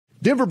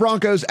Denver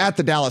Broncos at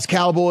the Dallas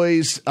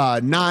Cowboys,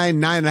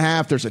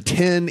 9.5. There's a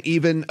 10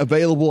 even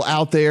available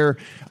out there.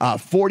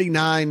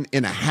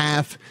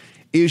 49.5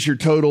 is your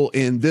total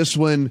in this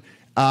one.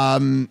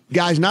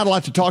 Guys, not a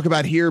lot to talk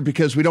about here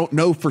because we don't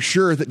know for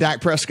sure that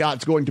Dak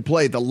Prescott's going to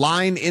play. The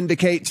line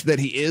indicates that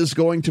he is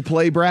going to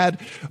play, Brad,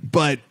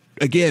 but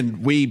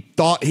again, we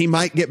thought he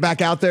might get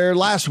back out there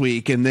last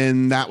week, and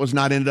then that was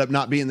ended up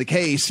not being the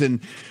case.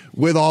 And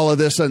with all of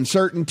this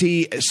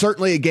uncertainty,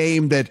 certainly a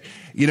game that,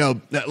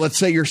 let's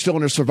say you're still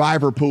in a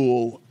survivor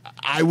pool,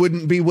 I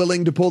wouldn't be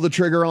willing to pull the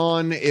trigger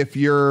on if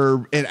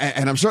you're, and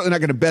I'm certainly not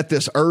going to bet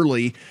this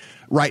early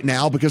right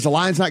now because the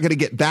line's not going to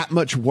get that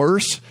much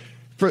worse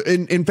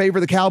in favor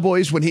of the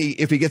Cowboys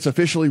if he gets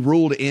officially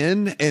ruled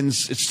in, and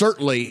it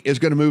certainly is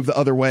going to move the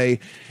other way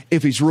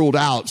if he's ruled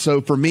out. So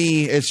for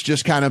me, it's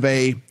just kind of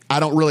I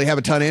don't really have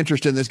a ton of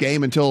interest in this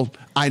game until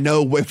I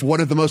know if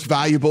one of the most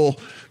valuable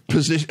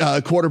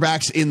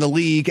quarterbacks in the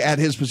league at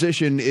his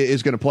position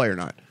is going to play or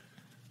not.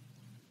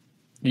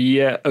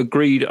 Yeah,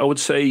 agreed. I would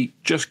say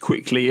just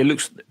quickly, it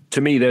looks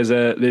to me there's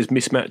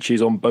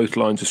mismatches on both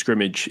lines of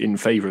scrimmage in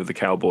favor of the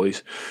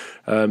Cowboys.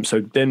 So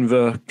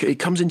Denver, it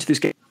comes into this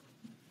game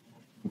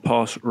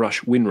pass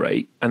rush win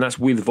rate, and that's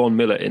with Von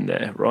Miller in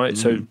there, right?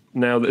 So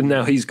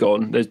now he's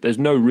gone. There's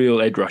no real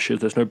edge rushers.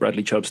 There's no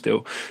Bradley Chubb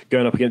still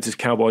going up against this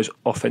Cowboys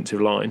offensive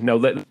line. Now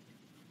let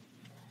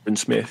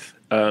Smith,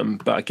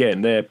 but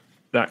again,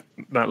 that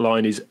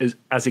line is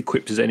as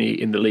equipped as any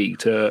in the league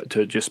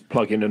to just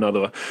plug in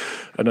another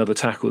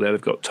tackle there. They've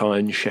got Ty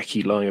and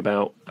Shecky lying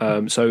about,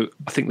 so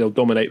I think they'll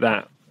dominate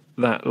that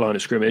line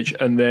of scrimmage,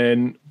 and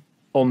then.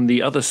 On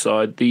the other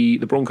side, the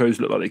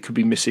Broncos look like they could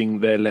be missing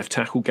their left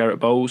tackle,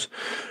 Garrett Bowles.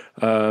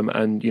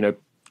 And,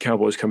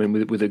 Cowboys come in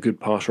with a good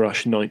pass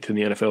rush, 9th in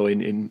the NFL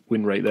in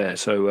win rate there.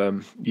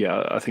 So,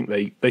 I think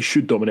they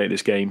should dominate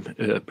this game,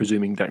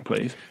 presuming Dak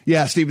plays.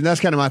 Yeah, Stephen, that's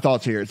kind of my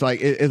thoughts here. It's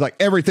like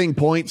everything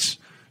points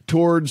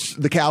towards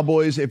the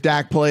Cowboys if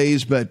Dak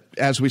plays, but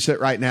as we sit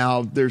right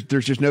now, there's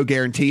just no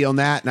guarantee on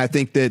that. And I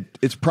think that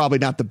it's probably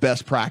not the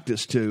best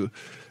practice to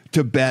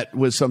bet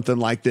with something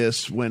like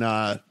this when,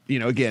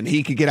 again,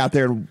 he could get out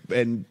there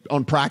and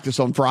on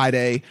practice on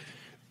Friday,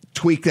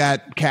 tweak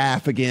that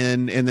calf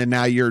again, and then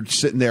now you're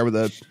sitting there with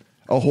a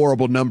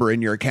horrible number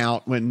in your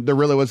account when there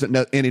really wasn't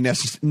any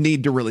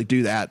need to really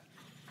do that.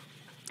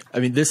 I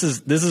mean, this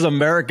is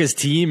America's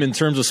team in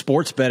terms of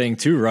sports betting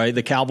too, right?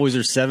 The Cowboys are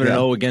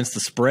 7-0 against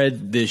the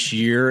spread this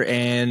year,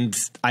 and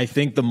I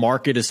think the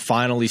market is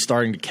finally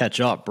starting to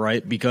catch up,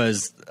 right?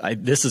 Because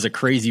this is a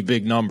crazy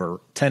big number.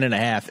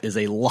 10.5 is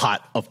a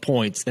lot of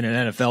points in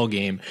an NFL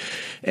game,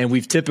 and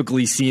we've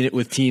typically seen it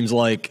with teams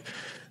like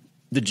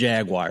the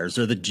Jaguars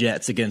or the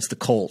Jets against the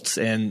Colts,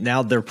 and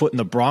now they're putting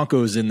the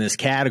Broncos in this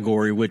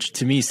category, which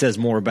to me says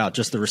more about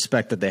just the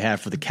respect that they have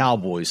for the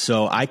Cowboys.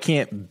 So I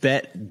can't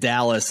bet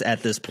Dallas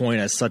at this point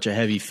as such a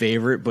heavy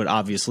favorite, but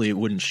obviously it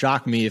wouldn't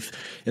shock me if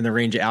in the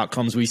range of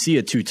outcomes we see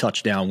a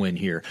 2-touchdown win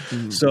here.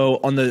 So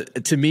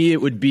to me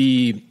it would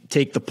be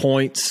take the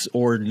points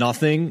or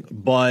nothing,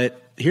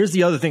 but here's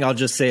the other thing I'll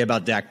just say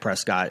about Dak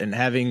Prescott and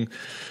having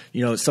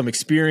some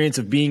experience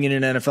of being in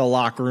an NFL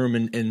locker room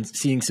and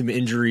seeing some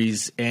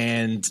injuries.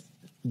 And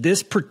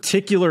this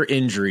particular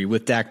injury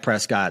with Dak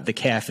Prescott, the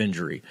calf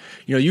injury,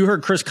 you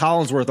heard Chris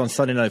Collinsworth on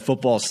Sunday Night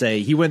Football say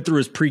he went through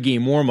his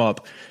pregame warmup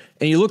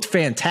and he looked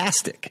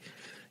fantastic.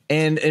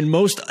 And in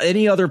most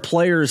any other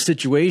player's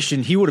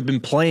situation, he would have been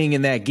playing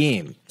in that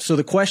game. So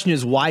the question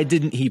is, why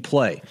didn't he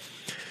play?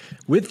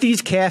 With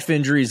these calf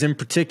injuries in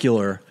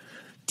particular,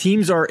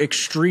 teams are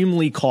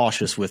extremely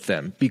cautious with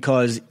them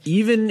because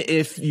even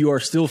if you are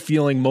still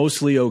feeling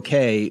mostly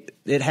okay,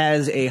 it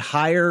has a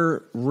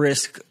higher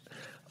risk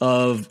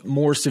of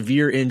more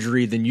severe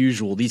injury than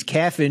usual. These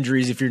calf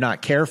injuries, if you're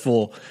not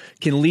careful,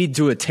 can lead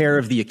to a tear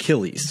of the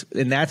Achilles,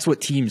 and that's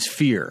what teams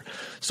fear.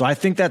 So I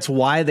think that's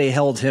why they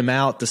held him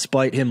out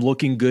despite him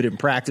looking good in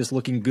practice,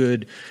 looking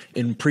good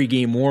in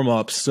pregame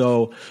warmups.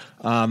 So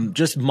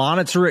just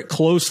monitor it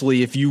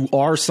closely if you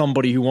are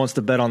somebody who wants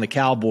to bet on the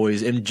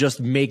Cowboys, and just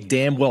make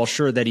damn well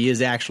sure that he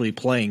is actually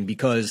playing,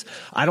 because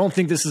I don't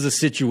think this is a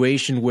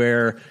situation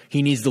where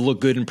he needs to look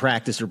good in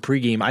practice or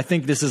pregame. I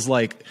think this is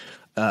like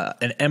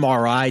an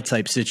MRI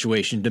type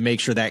situation to make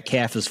sure that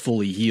calf is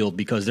fully healed,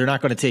 because they're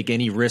not going to take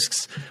any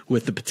risks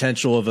with the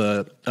potential of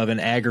an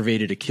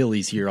aggravated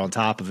Achilles here on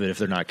top of it if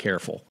they're not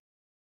careful.